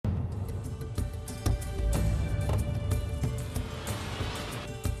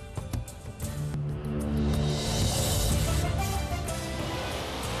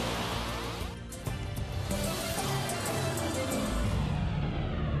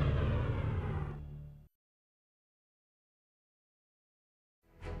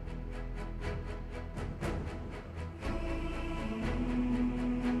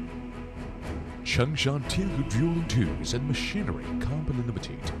Changshan Tianhe Drilling Tools and Machinery Company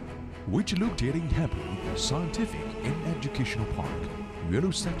Limited, which located in Hebei Scientific and Educational Park,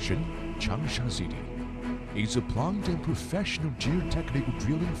 Yellow Section, Changshan City, is a plant and professional geotechnical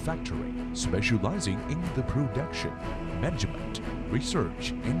drilling factory specializing in the production, management,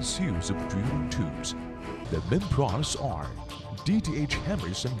 research, and sales of drilling tools. The main products are DTH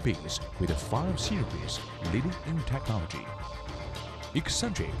hammers and bits with a 5 series leading in technology,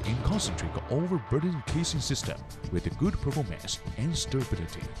 eccentric and concentric overburden casing system with a good performance and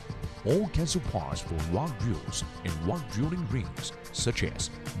stability, all kinds of parts for rock drills and rock drilling rings such as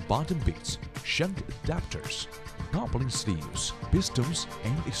bottom bits, shunt adapters, coupling sleeves, pistons,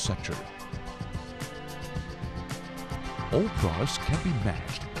 and etc. All products can be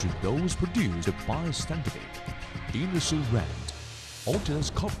matched to those produced by Scientific, Ingersoll Rand,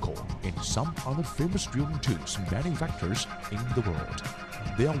 Altus Copco, and some other famous drilling tools manufacturers in the world.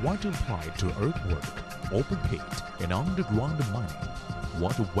 They are widely applied to earthwork, open pit, and underground mining,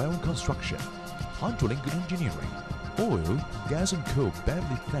 water well construction, hydraulic engineering, oil, gas and coal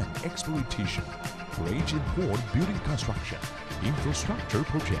badly thin exploitation, bridge and port building construction, infrastructure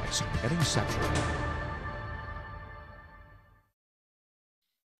projects, and etc.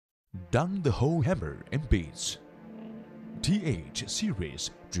 Down the hole hammer and bits. TH series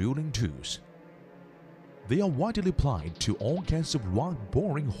drilling tools. They are widely applied to all kinds of rock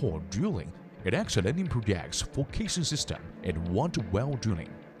boring hole drilling and excellent in projects for casing system and water well drilling.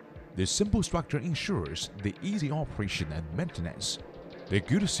 The simple structure ensures the easy operation and maintenance. The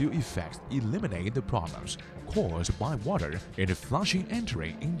good seal effects eliminate the problems caused by water and flushing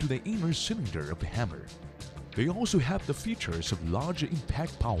entering into the inner cylinder of the hammer. They also have the features of larger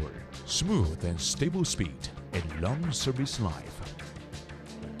impact power, smooth and stable speed, and long service life.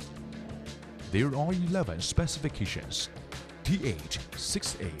 There are 11 specifications: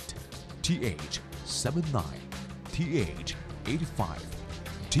 TH68, TH79, TH85,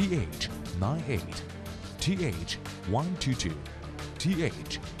 TH98, TH122,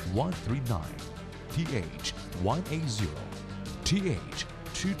 TH139, TH180,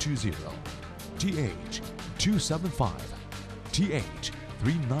 TH220, TH275,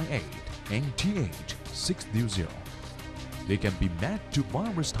 TH398, and TH600. They can be matched to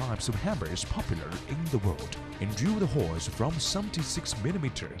various types of hammers popular in the world and drill the holes from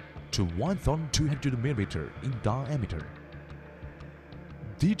 76mm to 1200mm in diameter.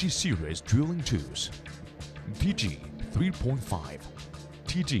 DG series drilling tools: TG 3.5,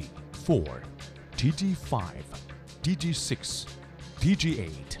 TG 4, TG 5, TG 6, TG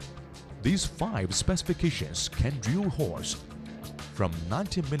 8. These 5 specifications can drill holes from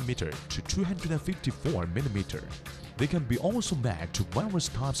 90mm to 254mm. They can be also matched to various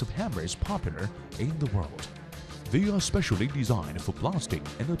types of hammers popular in the world. They are specially designed for blasting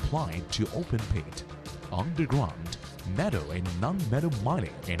and applied to open pit, underground, metal and non-metal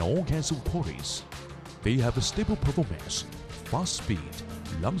mining, and all kinds of quarries. They have a stable performance, fast speed,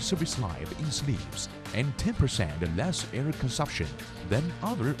 long service life in sleeves, and 10% less air consumption than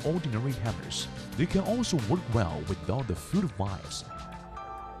other ordinary hammers. They can also work well without the foot valves.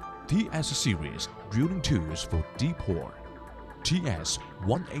 TS series drilling tools for deep hole: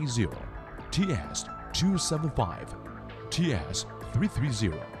 TS180, TS275,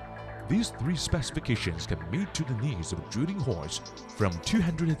 TS330. These 3 specifications can meet to the needs of drilling holes from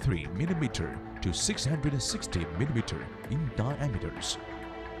 203mm to 660mm in diameters.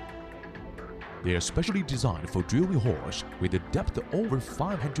 They are specially designed for drilling holes with a depth over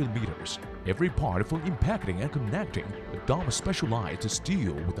 500 meters. Every part for impacting and connecting adopt specialized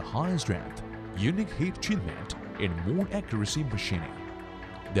steel with high strength, unique heat treatment, and more accuracy machining.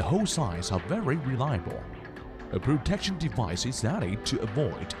 The hole sizes are very reliable. A protection device is added to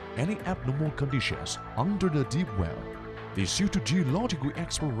avoid any abnormal conditions under the deep well. They suit to geological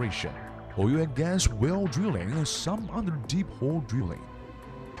exploration, oil and gas well drilling, and some other deep hole drilling.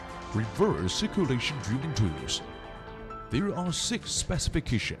 Reverse circulation drilling tools. There are 6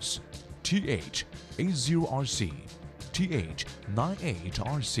 specifications: TH80RC,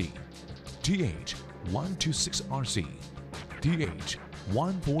 TH98RC, TH126RC,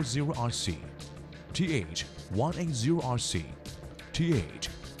 TH140RC, TH180RC,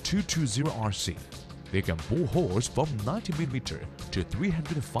 TH220RC. They can bore holes from 90mm to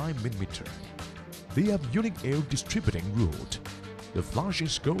 305mm. They have unique air distributing route. The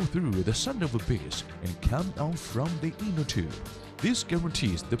flashes go through the center of the base and come out from the inner tube. This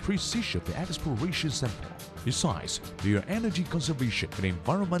guarantees the precision of the exploration sample. Besides, they are energy conservation and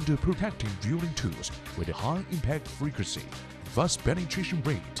environmental protecting drilling tools with a high impact frequency, fast penetration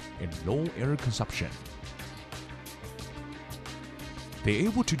rate, and low air consumption. They are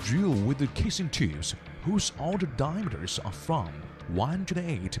able to drill with the casing tubes whose outer diameters are from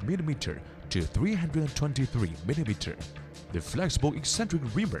 108mm to 323mm. The flexible eccentric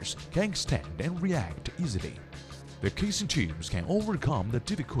reamers can extend and react easily. The casing tubes can overcome the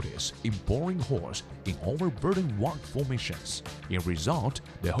difficulties in boring holes in overburden rock formations. In result,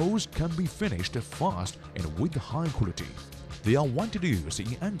 the holes can be finished fast and with high quality. They are widely used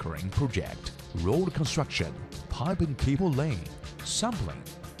in anchoring project, road construction, pipe and cable laying, sampling,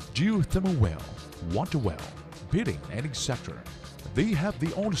 geothermal well, water well, building, and etc. They have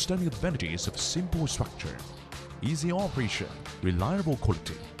the outstanding advantages of simple structure, easy operation, reliable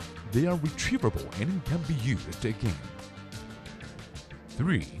quality. They are retrievable and can be used again.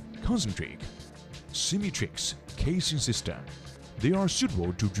 3. Concentric Symmetrics casing system. They are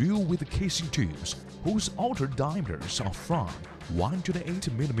suitable to drill with casing tubes whose outer diameters are from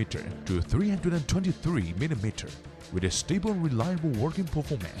 108mm to 323mm. With a stable and reliable working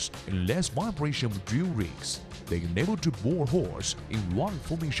performance and less vibration of drill rigs, they are able to bore holes in rock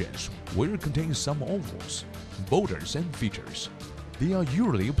formations where it contains some ovals, boulders, and features. They are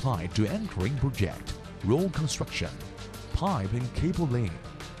usually applied to anchoring project, road construction, pipe and cable laying,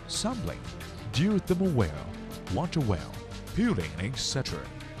 sampling, geothermal well, water well, building, etc.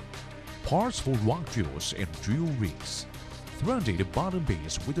 Parts for rock drills and drill rigs. Threaded bottom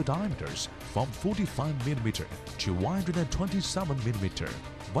base with the diameters from 45mm to 127mm.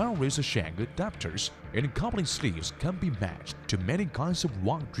 Various shank adapters and coupling sleeves can be matched to many kinds of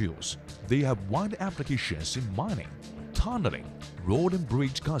rock drills. They have wide applications in mining, tunneling, road and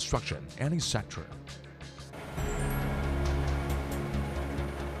bridge construction, and etc.